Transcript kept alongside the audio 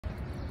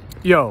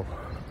Yo,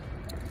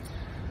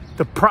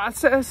 the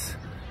process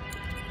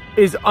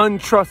is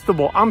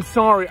untrustable. I'm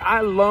sorry.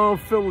 I love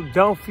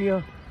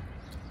Philadelphia.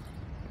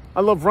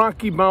 I love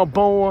Rocky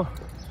Balboa,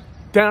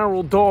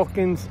 Daryl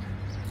Dawkins,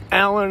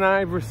 Allen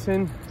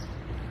Iverson.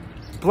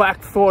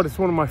 Black Thought is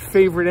one of my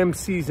favorite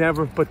MCs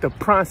ever, but the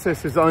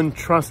process is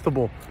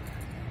untrustable.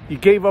 You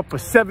gave up a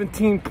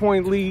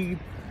 17-point lead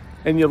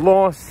and you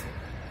lost.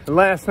 And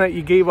last night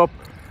you gave up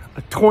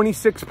a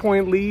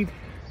 26-point lead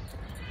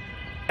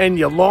and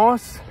you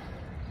lost.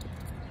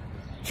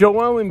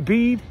 Joel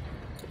Embiid,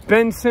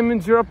 Ben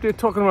Simmons, you're up there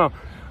talking about,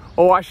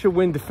 oh, I should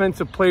win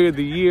Defensive Player of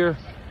the Year.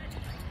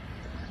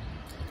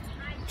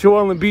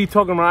 Joel Embiid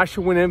talking about I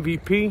should win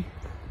MVP.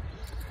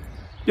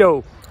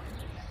 Yo,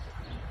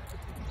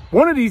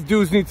 one of these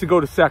dudes needs to go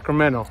to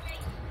Sacramento.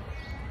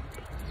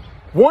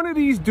 One of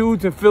these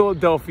dudes in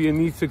Philadelphia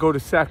needs to go to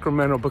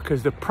Sacramento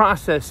because the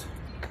process,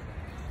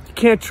 you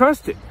can't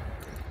trust it.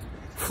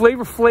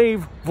 Flavor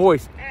Flav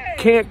voice,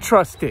 can't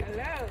trust it.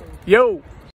 Yo.